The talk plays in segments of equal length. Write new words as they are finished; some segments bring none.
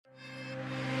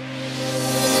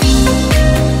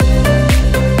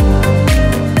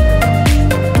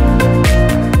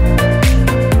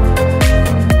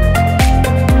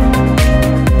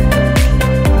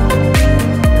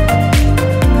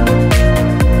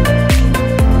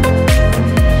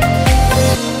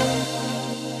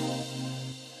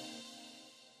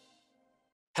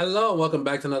Hello, and welcome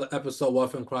back to another episode of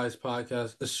Wealth in Christ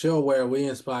podcast, a show where we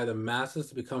inspire the masses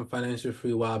to become financially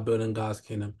free while building God's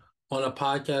kingdom. On the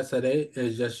podcast today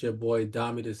is just your boy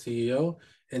Dami, the CEO,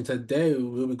 and today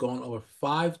we'll be going over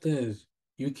 5 things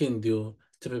you can do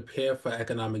to prepare for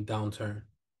economic downturn.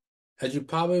 As you've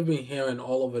probably been hearing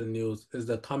all over the news, is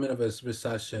the coming of a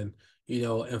recession.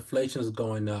 Inflation is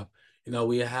going up.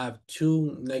 We have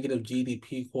two negative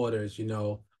GDP quarters.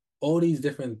 All these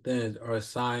different things are a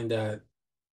sign that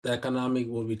the economic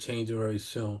will be changing very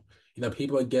soon.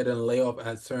 People are getting laid off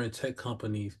at certain tech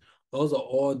companies. Those are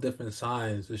all different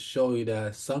signs to show you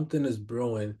that something is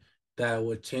brewing that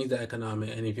will change the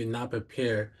economy. And if you're not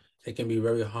prepared, it can be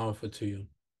very harmful to you.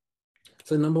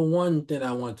 So number one thing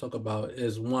I want to talk about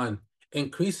is one,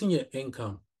 increasing your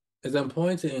income. It's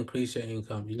important to increase your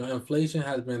income. Inflation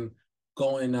has been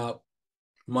going up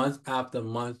month after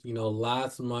month.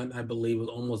 Last month, I believe, was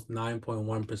almost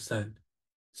 9.1%.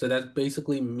 So that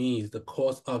basically means the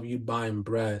cost of you buying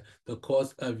bread, the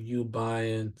cost of you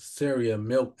buying cereal,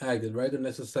 milk, eggs, the regular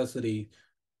necessity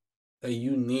that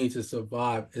you need to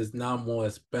survive is now more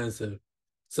expensive.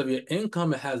 So if your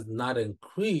income has not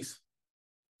increased,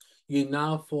 you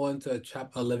now fall into a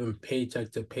trap of living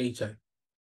paycheck to paycheck.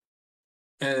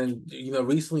 And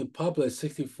recently published,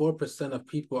 64% of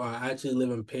people are actually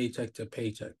living paycheck to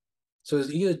paycheck. So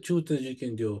there's either two things you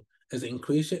can do is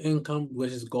increase your income,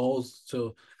 which is goes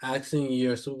to asking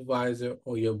your supervisor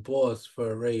or your boss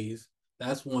for a raise.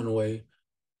 That's one way.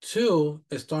 Two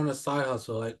is starting a side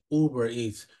hustle like Uber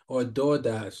Eats or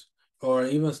DoorDash, or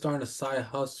even starting a side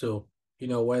hustle,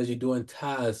 whereas you're doing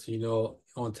tasks,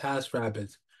 on Task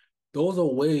Rabbits. Those are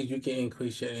ways you can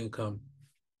increase your income.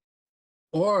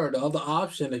 Or the other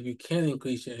option that you can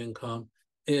increase your income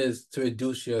is to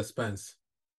reduce your expense.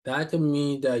 That can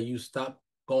mean that you stop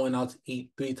going out to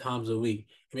eat 3 times a week.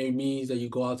 It may mean that you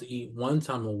go out to eat 1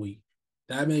 time a week.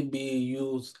 That may be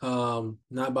you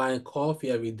not buying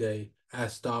coffee every day at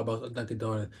Starbucks or Dunkin'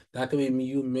 Donuts. That could be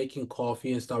you making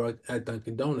coffee in Starbucks at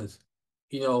Dunkin' Donuts.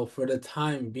 For the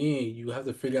time being, you have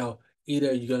to figure out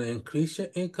either you're going to increase your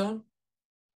income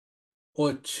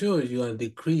or two, you're going to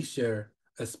decrease your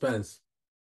expense.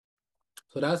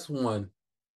 So that's one.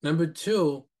 Number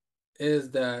two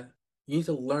is that you need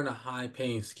to learn a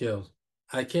high-paying skills.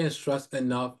 I can't stress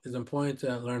enough, it's important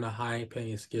to learn a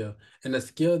high-paying skill. And the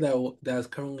skill that's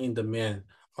currently in demand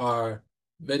are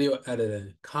video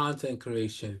editing, content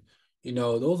creation.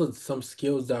 Those are some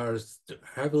skills that are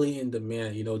heavily in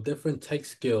demand. Different tech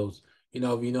skills.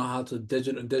 If you know how to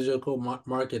digital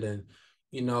marketing,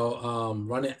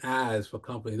 running ads for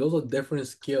companies. Those are different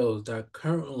skills that are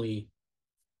currently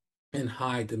in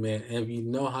high demand. And if you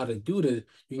know how to do this,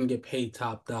 you can get paid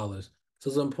top dollars. So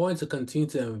it's important to continue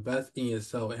to invest in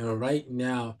yourself. And right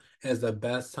now is the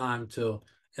best time to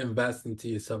invest into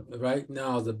yourself. Right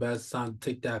now is the best time to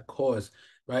take that course.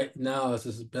 Right now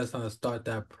is the best time to start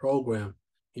that program,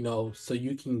 so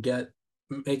you can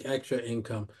make extra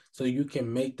income, so you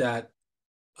can make that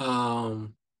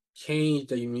change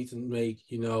that you need to make,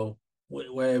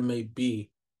 where it may be.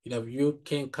 If you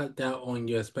can't cut down on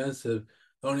your expenses,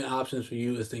 the only options for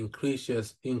you is to increase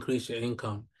your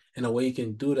income. And the way you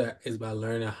can do that is by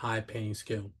learning a high paying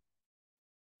skill.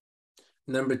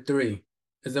 Number three,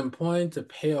 it's important to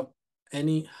pay off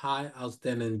any high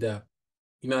outstanding debt.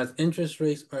 As interest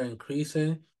rates are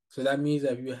increasing, so that means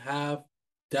that if you have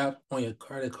debt on your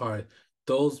credit card,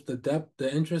 the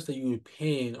interest that you're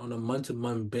paying on a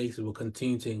month-to-month basis will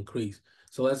continue to increase.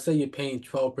 So let's say you're paying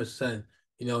 12%,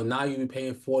 now you'll be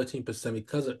paying 14%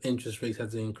 because of interest rates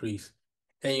has increased.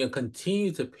 And you'll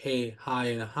continue to pay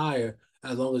higher and higher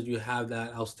as long as you have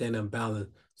that outstanding balance.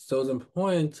 So it's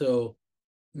important to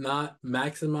not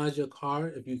maximize your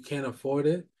card if you can't afford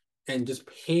it and just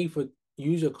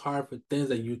use your card for things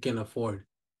that you can afford.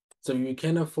 So if you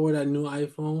can't afford that new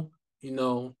iPhone,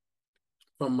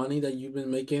 from money that you've been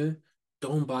making,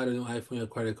 don't buy the new iPhone on your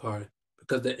credit card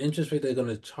because the interest rate they're going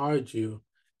to charge you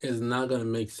is not going to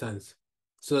make sense.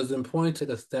 So it's important to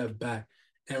take a step back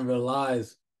and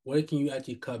realize where can you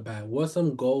actually cut back? What are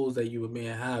some goals that you may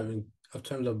have in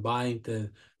terms of buying things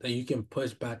that you can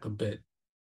push back a bit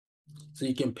so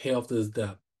you can pay off this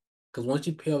debt? Because once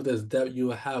you pay off this debt, you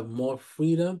will have more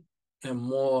freedom and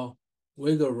more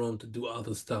wiggle room to do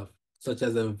other stuff, such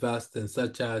as investing,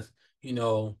 such as,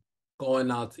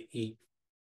 going out to eat.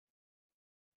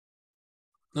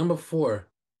 Number four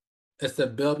is to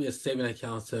build your saving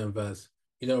accounts to invest.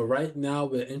 Right now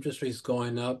with interest rates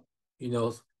going up,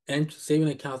 and saving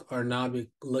accounts are now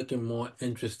looking more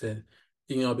interesting,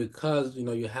 because,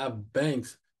 you have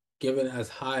banks giving as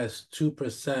high as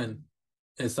 2%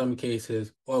 in some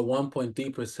cases, or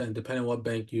 1.3%, depending on what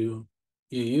bank you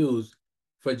use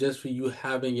for you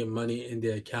having your money in the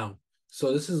account.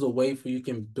 So this is a way for you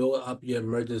can build up your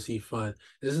emergency fund.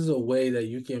 This is a way that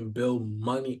you can build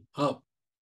money up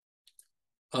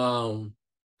um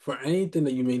for anything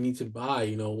that you may need to buy,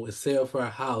 a sale for a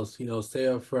house,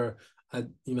 sale for a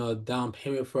down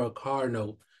payment for a car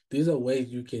note. These are ways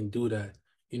you can do that.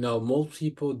 Most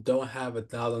people don't have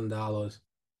 $1,000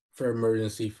 for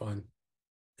emergency fund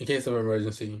in case of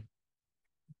emergency.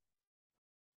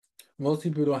 Most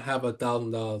people don't have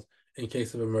 $1,000 in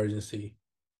case of emergency.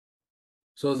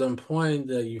 So it's important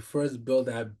that you first build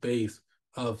that base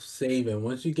of saving.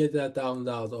 Once you get that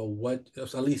 $1,000 or what,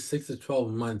 it's at least 6 to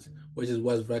 12 months, which is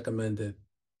what's recommended,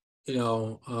 you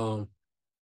know, um,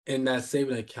 in that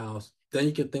saving accounts, then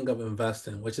you can think of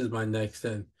investing, which is my next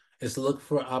thing. Is look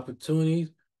for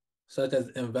opportunities such as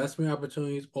investment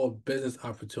opportunities or business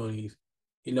opportunities.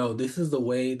 This is the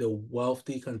way the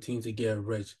wealthy continue to get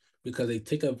rich because they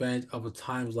take advantage of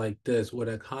times like this where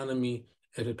the economy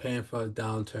is preparing for a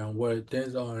downturn, where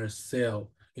things are on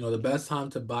sale. The best time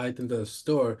to buy things at the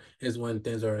store is when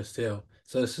things are on sale.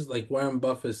 So it's just like Warren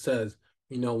Buffett says,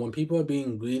 when people are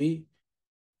being greedy,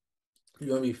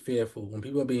 you want to be fearful. When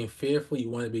people are being fearful, you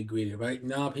want to be greedy. Right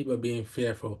now, people are being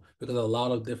fearful because a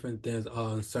lot of different things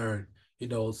are uncertain.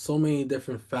 So many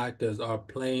different factors are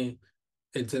playing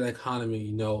into the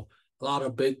economy. A lot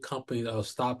of big companies are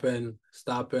stopping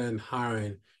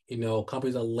hiring.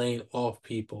 Companies are laying off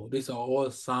people. These are all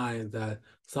signs that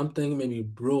something may be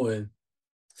brewing,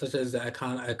 such as the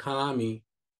economy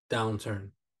downturn.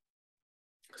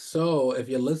 So if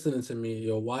you're listening to me,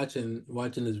 you're watching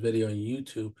this video on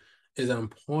YouTube, it's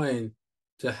important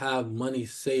to have money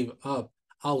saved up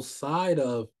outside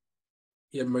of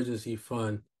your emergency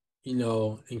fund,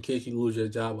 in case you lose your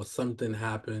job or something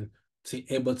happen, to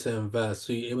be able to invest,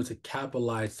 so you're able to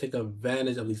capitalize, take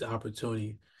advantage of these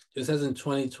opportunities. Just as in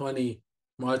 2020,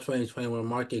 March 2020, when the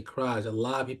market crashed, a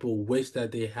lot of people wish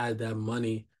that they had that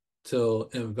money to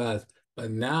invest.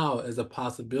 But now is a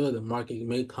possibility the market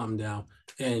may come down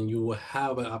and you will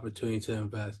have an opportunity to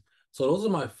invest. So those are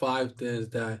my 5 things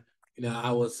that,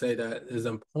 I would say that is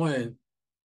important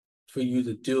for you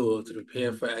to do to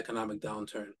prepare for economic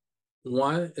downturn.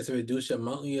 One is to reduce your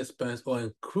monthly expense or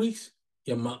increase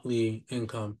your monthly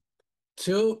income.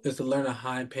 Two is to learn a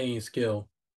high paying skill.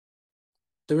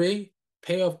 Three,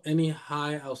 pay off any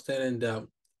high outstanding debt.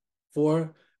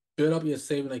 Four, build up your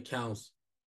saving accounts.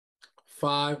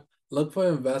 Five, look for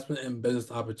investment and business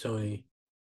opportunity.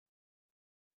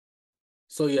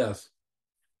 So yes,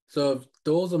 so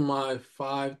those are my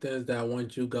 5 things that I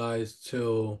want you guys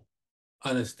to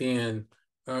understand.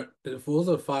 Those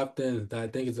are 5 things that I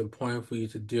think is important for you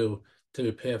to do to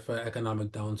prepare for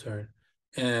economic downturn.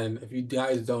 And if you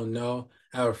guys don't know,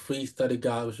 I have a free study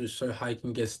guide which will show you how you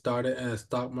can get started in the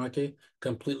stock market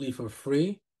completely for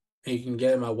free. And you can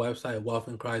get it on my website,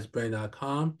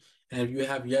 wealthinchristbrand.com. And if you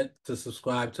have yet to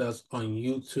subscribe to us on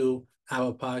YouTube,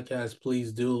 our podcast,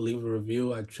 please do leave a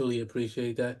review. I truly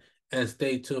appreciate that. And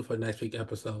stay tuned for next week's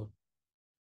episode.